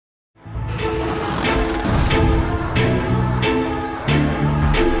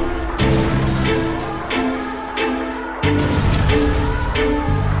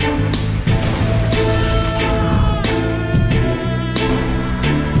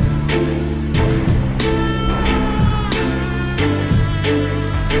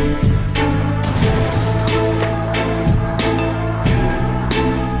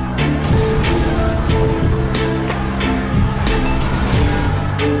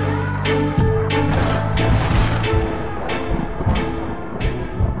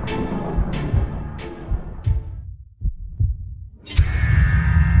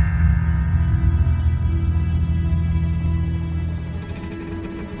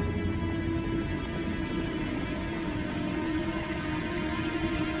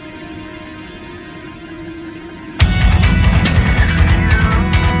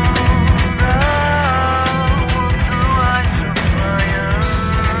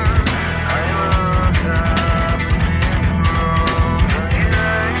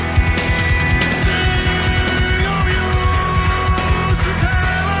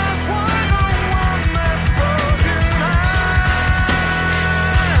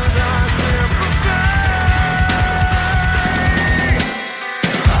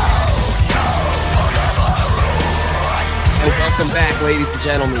Welcome back, ladies and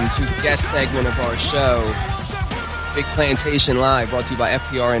gentlemen, to the guest segment of our show, Big Plantation Live, brought to you by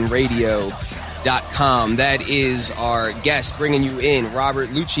FPRNradio.com. That is our guest bringing you in, Robert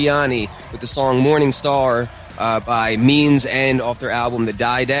Luciani, with the song Morning Star by Means End off their album The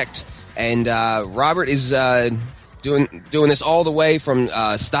Dialect. And Robert is doing this all the way from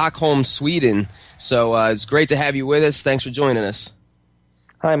Stockholm, Sweden. So it's great to have you with us. Thanks for joining us.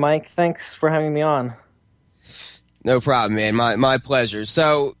 Hi, Mike. Thanks for having me on. No problem, man. My pleasure.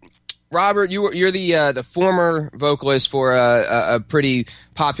 So, Robert, you're the former vocalist for a pretty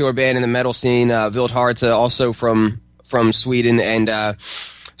popular band in the metal scene, Wild Hearts, also from Sweden, and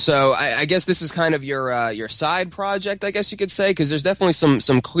so I guess this is kind of your side project, I guess you could say, because there's definitely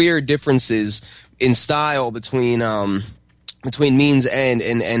some clear differences in style between Means End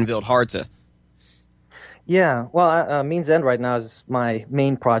and Wild Hearts. Yeah, well, Means End right now is my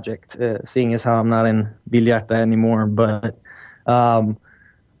main project, seeing as how I'm not in Viljata anymore. But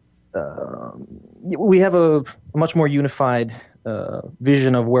we have a much more unified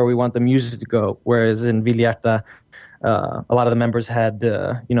vision of where we want the music to go, whereas in Viljata, a lot of the members had,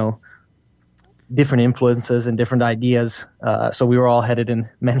 different influences and different ideas. So we were all headed in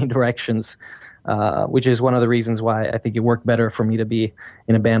many directions, which is one of the reasons why I think it worked better for me to be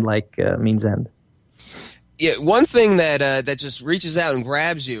in a band like Means End. Yeah, one thing that just reaches out and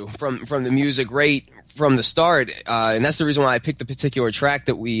grabs you from the music right from the start, and that's the reason why I picked the particular track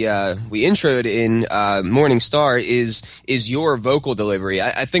that we introed in Morning Star is your vocal delivery.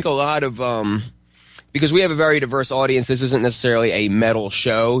 I think a lot of because we have a very diverse audience. This isn't necessarily a metal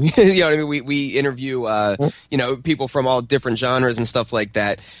show. You know what I mean? We interview people from all different genres and stuff like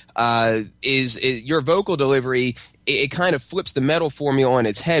that. Is your vocal delivery? It kind of flips the metal formula on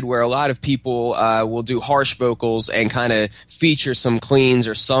its head, where a lot of people will do harsh vocals and kind of feature some cleans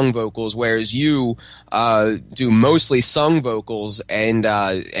or sung vocals, whereas you do mostly sung vocals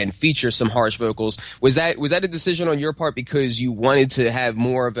and feature some harsh vocals. Was that a decision on your part because you wanted to have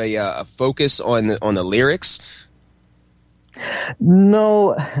more of a focus on the lyrics?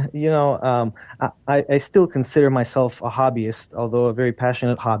 No, I still consider myself a hobbyist, although a very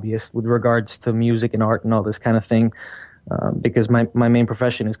passionate hobbyist with regards to music and art and all this kind of thing, because my main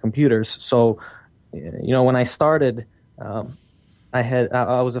profession is computers. So, when I started, I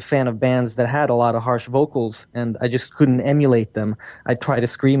was a fan of bands that had a lot of harsh vocals, and I just couldn't emulate them. I'd try to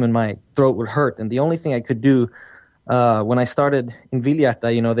scream and my throat would hurt, and the only thing I could do when I started in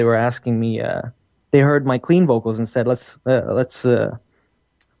Viljata, they were asking me. They heard my clean vocals and said, "Let's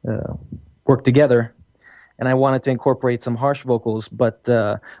work together." And I wanted to incorporate some harsh vocals, but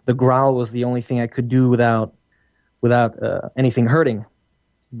the growl was the only thing I could do without anything hurting.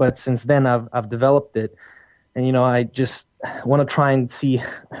 But since then, I've developed it, and I just want to try and see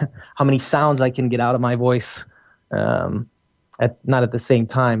how many sounds I can get out of my voice, not at the same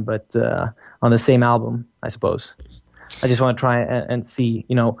time, but on the same album, I suppose. I just want to try and see,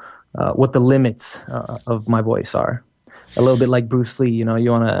 what the limits of my voice are. A little bit like Bruce Lee, you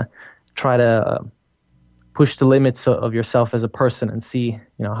want to try to push the limits of yourself as a person and see,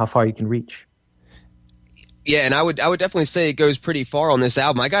 how far you can reach. Yeah, and I would definitely say it goes pretty far on this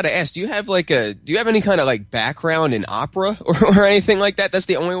album. I got to ask, do you have any kind of background in opera or anything like that? That's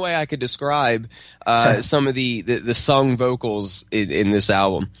the only way I could describe some of the sung vocals in this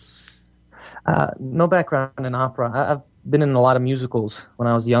album. No background in opera. I've been in a lot of musicals when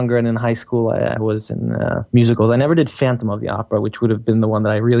I was younger, and in high school I was in musicals. I never did Phantom of the Opera, which would have been the one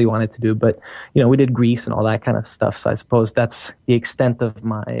that I really wanted to do, but we did Grease and all that kind of stuff, so I suppose that's the extent of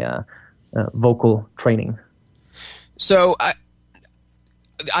my vocal training. So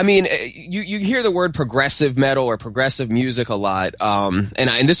I mean, you hear the word progressive metal or progressive music a lot,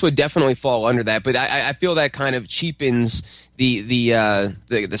 and this would definitely fall under that. But I feel that kind of cheapens the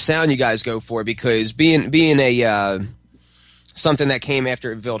sound you guys go for, because being a something that came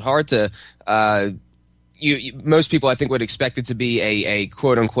after Wild Hearts, most people I think would expect it to be a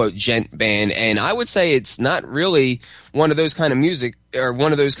quote unquote gent band, and I would say it's not really one of those kind of music or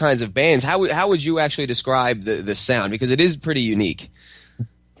one of those kinds of bands. How would you actually describe the sound, because it is pretty unique?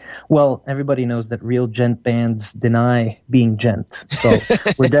 Well, everybody knows that real gent bands deny being gent, so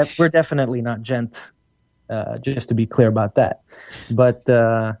we're definitely not gent. Just to be clear about that, but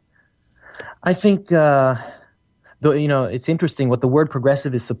I think it's interesting what the word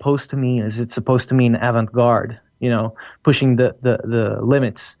progressive is supposed to mean. It's supposed to mean avant-garde, pushing the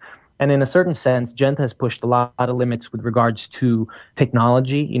limits. And in a certain sense, gent has pushed a lot of limits with regards to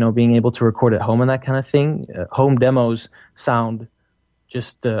technology, being able to record at home and that kind of thing. Home demos sound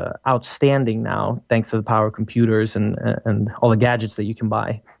just outstanding now, thanks to the power of computers and all the gadgets that you can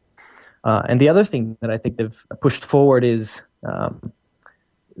buy. And the other thing that I think they've pushed forward is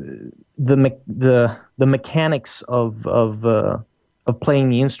the mechanics of playing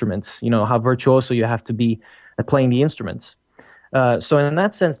the instruments. How virtuoso you have to be at playing the instruments. So in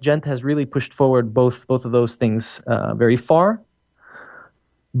that sense, Gent has really pushed forward both of those things very far.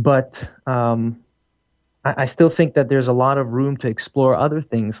 But I still think that there's a lot of room to explore other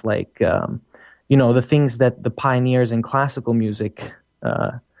things, like the things that the pioneers in classical music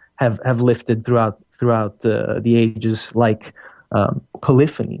have lifted throughout the ages, like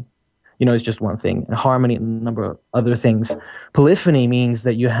polyphony. Is just one thing, and harmony and a number of other things. Polyphony means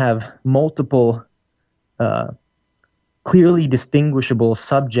that you have multiple clearly distinguishable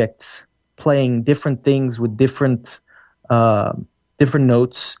subjects playing different things with different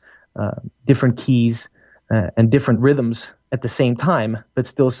notes, different keys, and different rhythms at the same time, but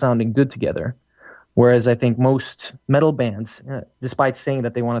still sounding good together. Whereas I think most metal bands, despite saying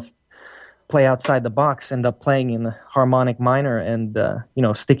that they want to play outside the box, end up playing in harmonic minor and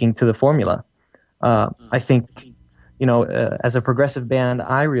sticking to the formula. I think as a progressive band,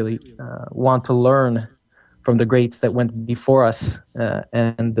 I really want to learn from the greats that went before us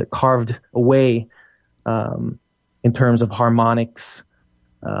and carved away in terms of harmonics,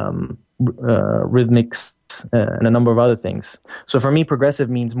 rhythmics, and a number of other things. So for me, progressive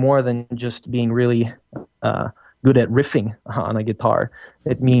means more than just being really good at riffing on a guitar.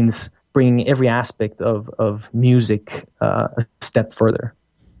 It means bringing every aspect of music a step further.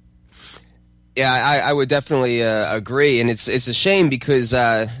 Yeah, I would definitely agree, and it's a shame because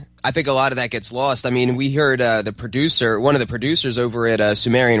I think a lot of that gets lost. I mean, we heard one of the producers over at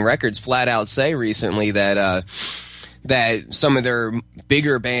Sumerian Records, flat out say recently that some of their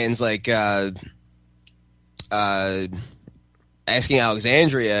bigger bands like Asking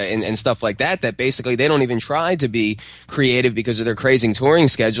Alexandria and stuff like that basically they don't even try to be creative because of their crazy touring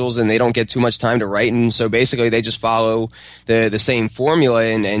schedules, and they don't get too much time to write, and so basically they just follow the same formula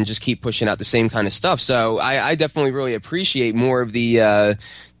and just keep pushing out the same kind of stuff. So I definitely really appreciate more of the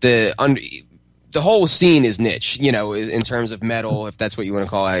whole scene is niche, in terms of metal, if that's what you want to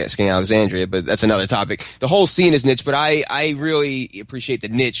call Asking Alexandria, but that's another topic. The whole scene is niche, but I really appreciate the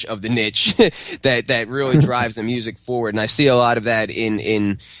niche of the niche that really drives the music forward. And I see a lot of that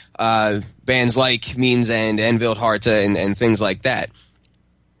in bands like Means and Wild Harte and things like that.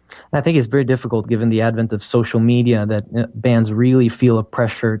 I think it's very difficult given the advent of social media that bands really feel a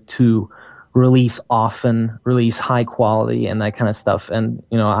pressure to release often, release high quality and that kind of stuff. And,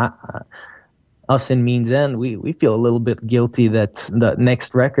 us in Means End, we feel a little bit guilty that the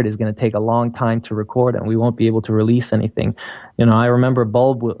next record is going to take a long time to record and we won't be able to release anything. I remember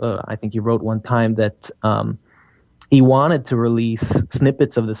Bulb, I think he wrote one time that he wanted to release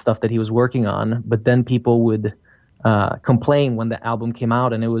snippets of the stuff that he was working on, but then people would complain when the album came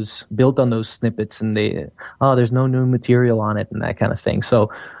out and it was built on those snippets and there's no new material on it and that kind of thing. So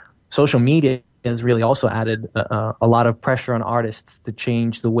social media has really also added a lot of pressure on artists to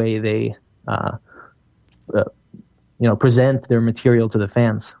change the way they present their material to the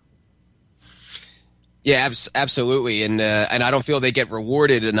fans. Yeah, absolutely, and I don't feel they get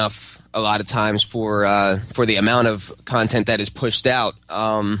rewarded enough a lot of times for the amount of content that is pushed out.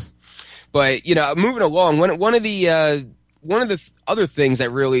 But moving along, one of the other things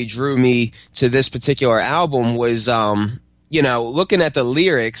that really drew me to this particular album was looking at the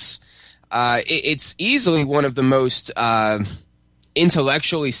lyrics. It's easily one of the most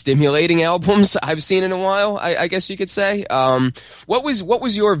intellectually stimulating albums I've seen in a while, I guess you could say. What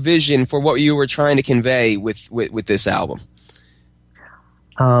was your vision for what you were trying to convey with this album?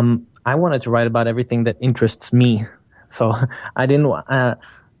 I wanted to write about everything that interests me. So I didn't,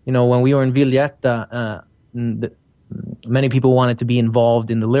 when we were in Villhärta, many people wanted to be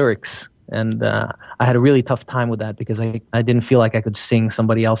involved in the lyrics. And I had a really tough time with that because I didn't feel like I could sing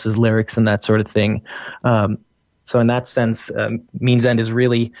somebody else's lyrics and that sort of thing. So in that sense, Means End is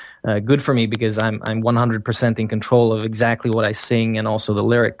really good for me because I'm 100% in control of exactly what I sing and also the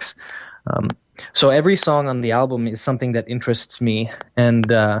lyrics. So every song on the album is something that interests me,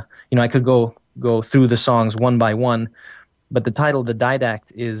 and I could go through the songs one by one. But the title, The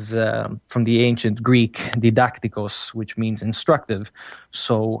Didact, is from the ancient Greek didaktikos, which means instructive.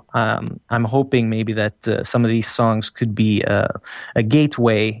 So I'm hoping maybe that some of these songs could be a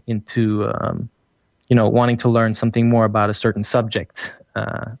gateway into wanting to learn something more about a certain subject.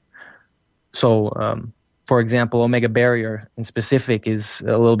 For example, Omega Barrier in specific is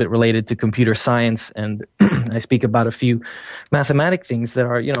a little bit related to computer science, and I speak about a few mathematic things that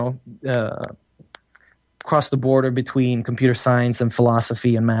are, cross the border between computer science and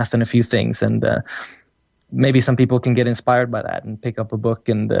philosophy and math and a few things. And maybe some people can get inspired by that and pick up a book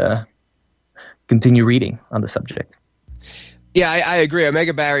and continue reading on the subject. Yeah, I agree.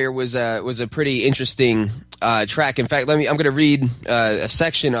 Omega Barrier was a pretty interesting track. In fact, I'm going to read a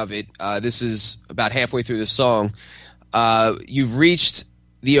section of it. This is about halfway through the song. You've reached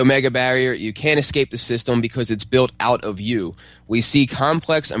the Omega Barrier. You can't escape the system because it's built out of you. We see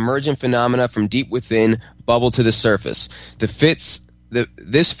complex emergent phenomena from deep within bubble to the surface.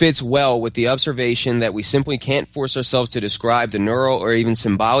 This fits well with the observation that we simply can't force ourselves to describe the neural or even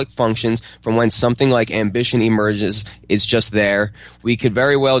symbolic functions from whence something like ambition emerges. It's just there. We could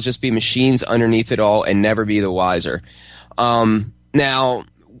very well just be machines underneath it all and never be the wiser. Now,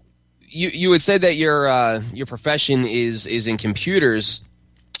 you had said that your profession is in computers,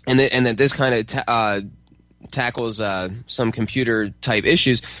 and that this kind of tackles some computer type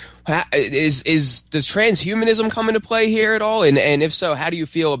issues. Does transhumanism come into play here at all? And if so, how do you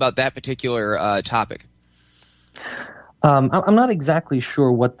feel about that particular topic? I'm not exactly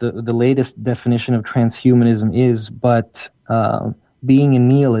sure what the latest definition of transhumanism is, but being a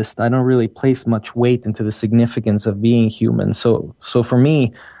nihilist, I don't really place much weight into the significance of being human. So for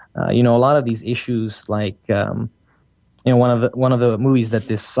me, a lot of these issues, like one of the movies that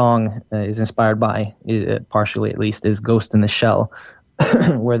this song is inspired by, partially at least, is Ghost in the Shell,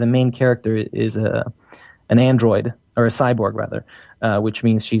 where the main character is an android, or a cyborg rather, which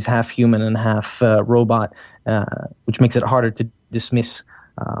means she's half human and half robot, which makes it harder to dismiss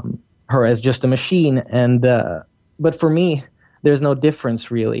her as just a machine. And but for me, there's no difference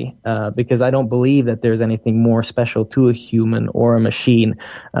really, because I don't believe that there's anything more special to a human or a machine.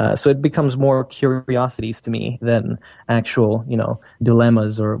 So it becomes more curiosities to me than actual,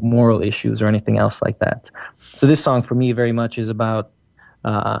 dilemmas or moral issues or anything else like that. So this song for me very much is about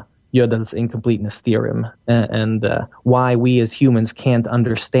Gödel's incompleteness theorem and why we as humans can't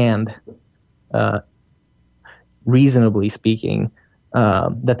understand, reasonably speaking,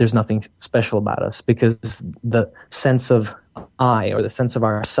 that there's nothing special about us, because the sense of I, or the sense of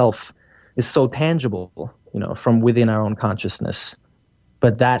ourself, is so tangible, from within our own consciousness.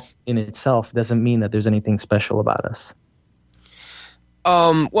 But that in itself doesn't mean that there's anything special about us.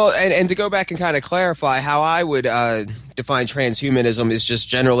 Well, and to go back and kind of clarify how I would define transhumanism is just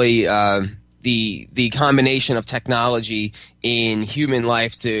generally the combination of technology in human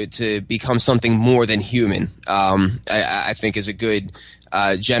life to become something more than human. I think is a good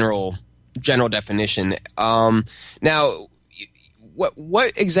general definition. Now,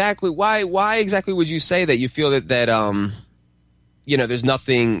 what exactly? Why exactly would you say that you feel that there's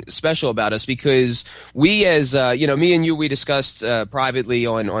nothing special about us? Because we, as me and you, we discussed privately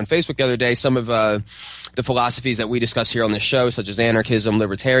on Facebook the other day some of the philosophies that we discuss here on the show, such as anarchism,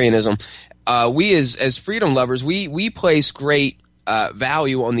 libertarianism. We as freedom lovers, we place great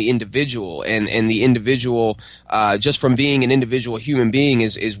value on the individual, and the individual, just from being an individual human being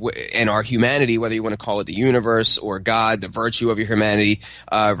and our humanity, whether you want to call it the universe or God, the virtue of your humanity,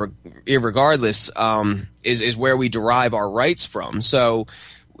 irregardless, is where we derive our rights from. So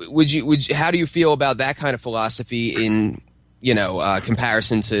how do you feel about that kind of philosophy in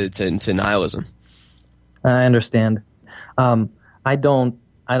comparison to nihilism? I understand.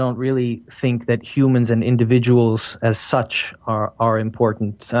 I don't really think that humans and individuals as such are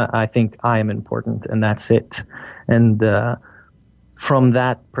important. I think I am important, and that's it. And from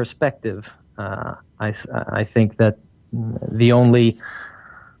that perspective, I think that the only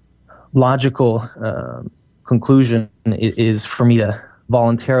logical conclusion is for me to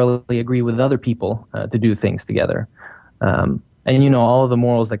voluntarily agree with other people to do things together. And all of the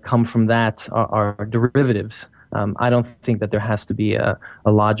morals that come from that are derivatives. I don't think that there has to be a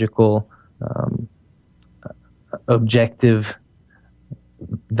logical, objective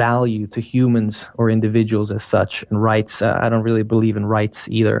value to humans or individuals as such. And rights, I don't really believe in rights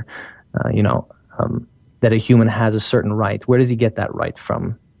either. That a human has a certain right. Where does he get that right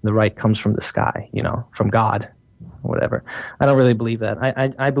from? The right comes from the sky, from God, whatever. I don't really believe that.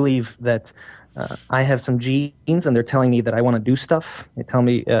 I believe that I have some genes, and they're telling me that I want to do stuff. They tell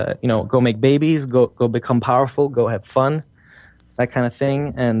me, go make babies, go become powerful, go have fun, that kind of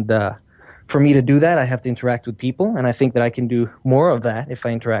thing. And for me to do that, I have to interact with people, and I think that I can do more of that if I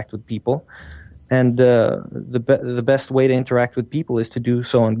interact with people. And the best way to interact with people is to do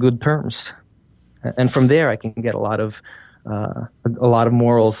so on good terms. And from there, I can get a lot of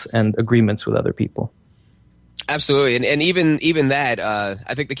morals and agreements with other people. Absolutely, and even that,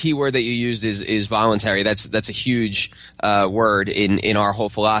 I think the key word that you used is voluntary. That's a huge word in our whole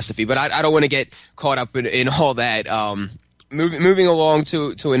philosophy. But I don't want to get caught up in all that. Moving along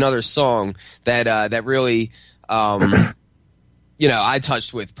to another song that really I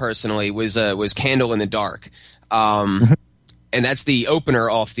touched with personally was "Candle in the Dark." and that's the opener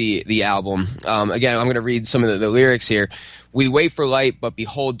off the album. Again, I'm going to read some of the lyrics here. We wait for light, but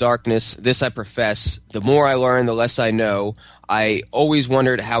behold darkness. This I profess. The more I learn, the less I know. I always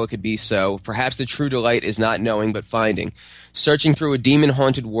wondered how it could be so. Perhaps the true delight is not knowing, but finding. Searching through a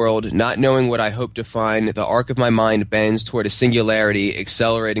demon-haunted world, not knowing what I hope to find, the arc of my mind bends toward a singularity,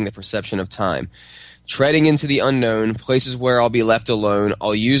 accelerating the perception of time. Treading into the unknown, places where I'll be left alone,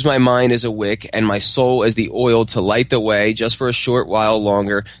 I'll use my mind as a wick and my soul as the oil to light the way just for a short while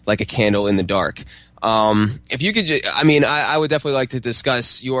longer, like a candle in the dark. If you could, I would definitely like to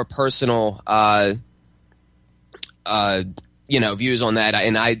discuss your personal, views on that,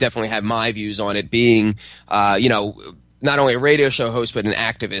 and I definitely have my views on it. Being, not only a radio show host but an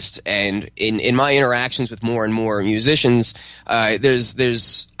activist, and in my interactions with more and more musicians, I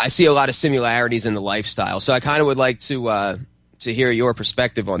see a lot of similarities in the lifestyle. So I kind of would like to hear your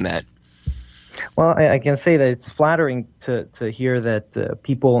perspective on that. Well, I can say that it's flattering to hear that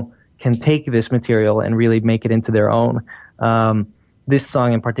people can take this material and really make it into their own. This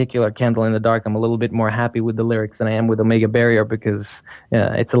song in particular, Candle in the Dark, I'm a little bit more happy with the lyrics than I am with Omega Barrier, because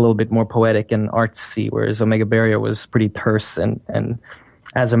it's a little bit more poetic and artsy, whereas Omega Barrier was pretty terse and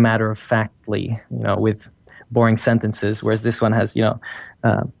as a matter of factly, with boring sentences, whereas this one has,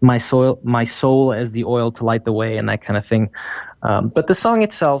 my soul as the oil to light the way, and that kind of thing. But the song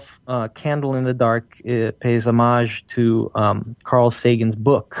itself, Candle in the Dark, it pays homage to Carl Sagan's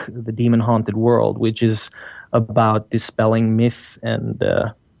book, The Demon Haunted World, which is about dispelling myth and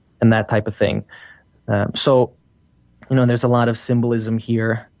that type of thing. So, there's a lot of symbolism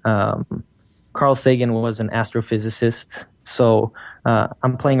here. Carl Sagan was an astrophysicist, so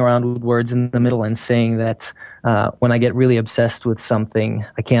I'm playing around with words in the middle and saying that when I get really obsessed with something,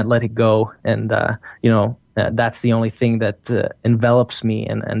 I can't let it go, and that's the only thing that envelops me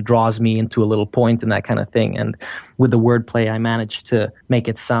and draws me into a little point and that kind of thing. And with the wordplay, I managed to make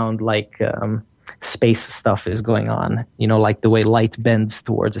it sound like space stuff is going on, like the way light bends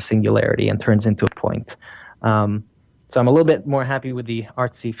towards a singularity and turns into a point. So I'm a little bit more happy with the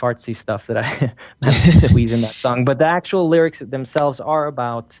artsy-fartsy stuff that I managed to squeeze in that song. But the actual lyrics themselves are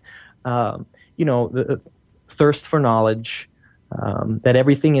about, the thirst for knowledge, that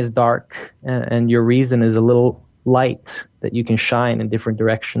everything is dark and your reason is a little light that you can shine in different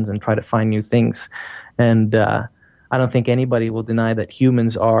directions and try to find new things. And I don't think anybody will deny that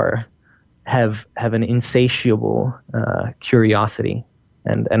humans have an insatiable curiosity,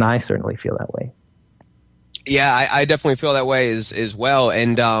 and I certainly feel that way. Yeah, I definitely feel that way as well.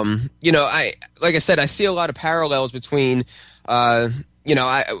 And like I said, I see a lot of parallels between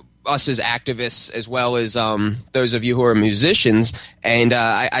us as activists as well as those of you who are musicians, and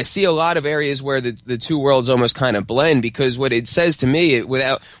I see a lot of areas where the two worlds almost kind of blend, because what it says to me,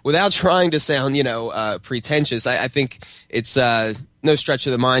 without trying to sound pretentious, I think it's no stretch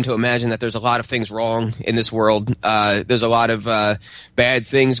of the mind to imagine that there's a lot of things wrong in this world. There's a lot of bad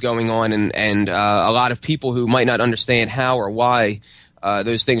things going on, and a lot of people who might not understand how or why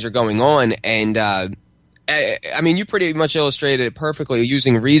those things are going on. And you pretty much illustrated it perfectly,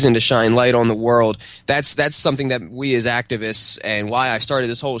 using reason to shine light on the world. That's something that we as activists, and why I started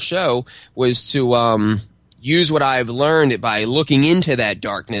this whole show, was to use what I've learned by looking into that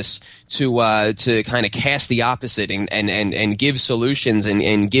darkness to kind of cast the opposite and give solutions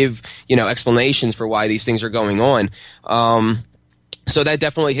and give explanations for why these things are going on. So that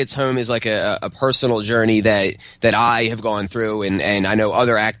definitely hits home as like a personal journey that I have gone through, and I know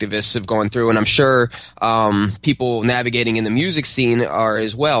other activists have gone through, and I'm sure people navigating in the music scene are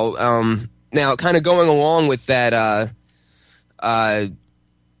as well. Now, kind of going along with that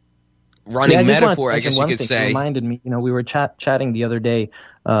running metaphor, I guess you could say. It reminded me, we were chatting the other day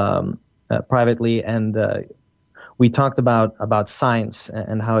privately, and we talked about science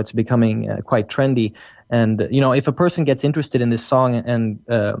and how it's becoming quite trendy. And, if a person gets interested in this song and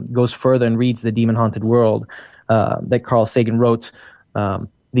goes further and reads The Demon Haunted World that Carl Sagan wrote, the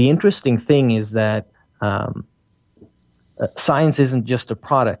interesting thing is that science isn't just a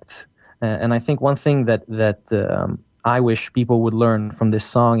product. And I think one thing that I wish people would learn from this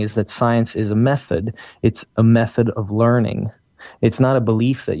song is that science is a method. It's a method of learning. It's not a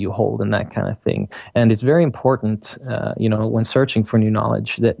belief that you hold and that kind of thing. And it's very important, when searching for new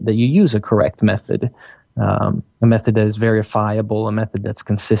knowledge, that you use a correct method. A method that is verifiable, a method that's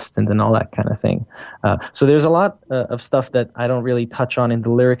consistent, and all that kind of thing. So there's a lot of stuff that I don't really touch on in the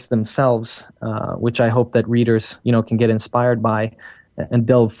lyrics themselves, which I hope that readers, can get inspired by and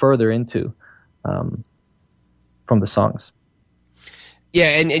delve further into from the songs.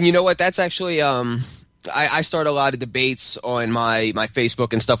 Yeah, and you know what? That's actually I start a lot of debates on my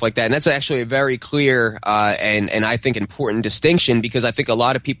Facebook and stuff like that, and that's actually a very clear and I think important distinction, because I think a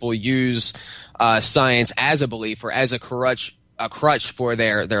lot of people use science as a belief or as a crutch for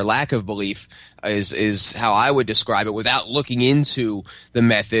their lack of belief is how I would describe it, without looking into the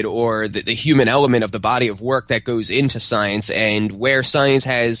method or the human element of the body of work that goes into science, and where science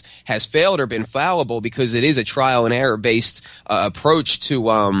has failed or been fallible, because it is a trial and error based approach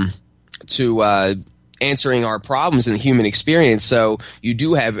to answering our problems in the human experience. So you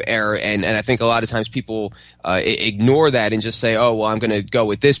do have error, and I think a lot of times people ignore that and just say, oh, well, I'm going to go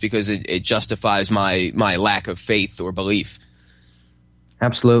with this because it justifies my lack of faith or belief.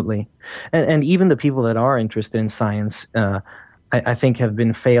 Absolutely. And even the people that are interested in science, I think have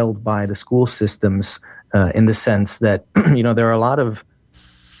been failed by the school systems in the sense that, there are a lot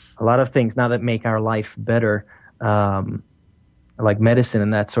of things now that make our life better, like medicine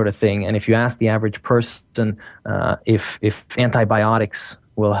and that sort of thing. And if you ask the average person if antibiotics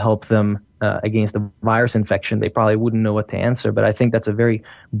will help them against a virus infection, they probably wouldn't know what to answer. But I think that's a very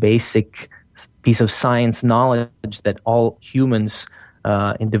basic piece of science knowledge that all humans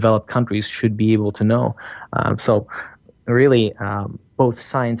in developed countries should be able to know. So really, both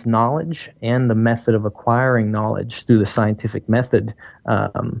science knowledge and the method of acquiring knowledge through the scientific method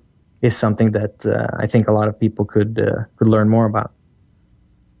is something that I think a lot of people could learn more about.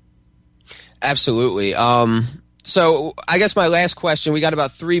 Absolutely. So I guess my last question, we got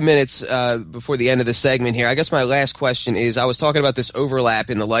about 3 minutes before the end of the segment here. I guess my last question is, I was talking about this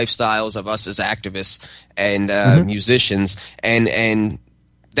overlap in the lifestyles of us as activists and musicians, and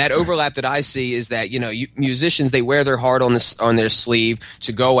that overlap that I see is that, musicians, they wear their heart on their sleeve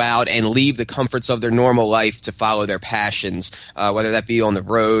to go out and leave the comforts of their normal life to follow their passions, whether that be on the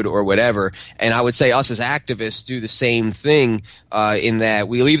road or whatever. And I would say us as activists do the same thing in that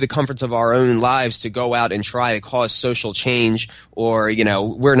we leave the comforts of our own lives to go out and try to cause social change, or,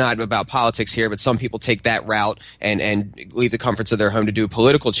 we're not about politics here, but some people take that route and leave the comforts of their home to do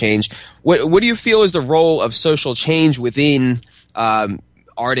political change. What do you feel is the role of social change within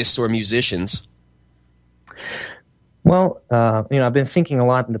artists or musicians? Well, I've been thinking a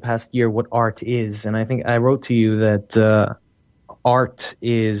lot in the past year what art is, and I think I wrote to you that art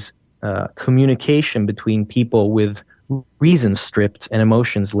is communication between people with reason stripped and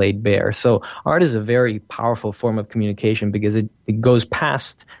emotions laid bare. So art is a very powerful form of communication because it goes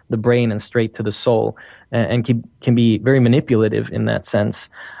past the brain and straight to the soul, and can be very manipulative in that sense.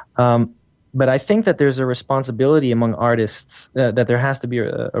 But I think that there's a responsibility among artists, that there has to be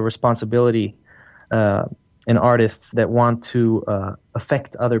a responsibility in artists that want to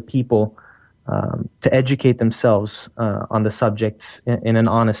affect other people, to educate themselves on the subjects in an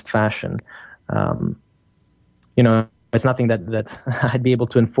honest fashion. It's nothing that I'd be able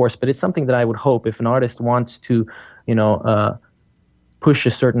to enforce, but it's something that I would hope, if an artist wants to, push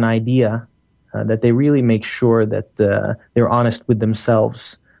a certain idea, that they really make sure that they're honest with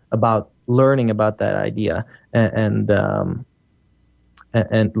themselves about learning about that idea and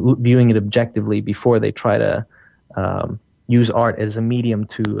viewing it objectively before they try to use art as a medium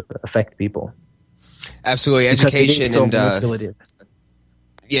to affect people. Absolutely, education so and manipulative.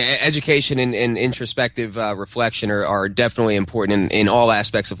 Education and introspective reflection are definitely important in all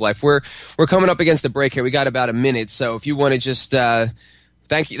aspects of life. We're coming up against the break here. We got about a minute, so if you want to just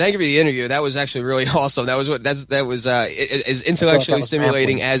Thank you for the interview. That was actually really awesome. That was as intellectually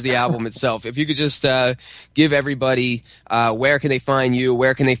stimulating as the album itself. If you could just give everybody where can they find you,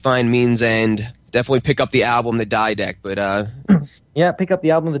 where can they find Means End, definitely pick up the album, The Didact. But yeah, pick up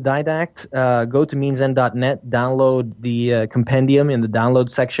the album, The Didact. Go to meansend.net, download the compendium in the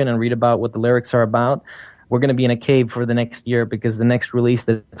download section, and read about what the lyrics are about. We're going to be in a cave for the next year because the next release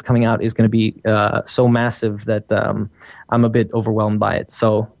that's coming out is going to be so massive that I'm a bit overwhelmed by it.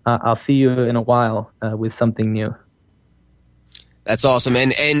 So I'll see you in a while with something new. That's awesome.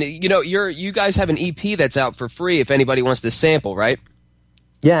 And you guys have an EP that's out for free if anybody wants to sample, right?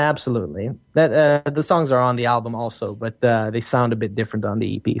 Yeah, absolutely. That the songs are on the album also, but they sound a bit different on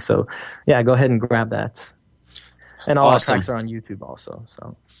the EP. So yeah, go ahead and grab that. And all Awesome. our tracks are on YouTube also.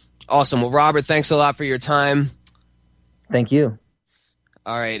 So. Awesome. Well, Robert, thanks a lot for your time. Thank you.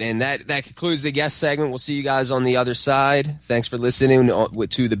 All right, and that concludes the guest segment. We'll see you guys on the other side. Thanks for listening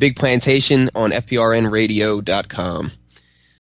to The Big Plantation on FPRNradio.com.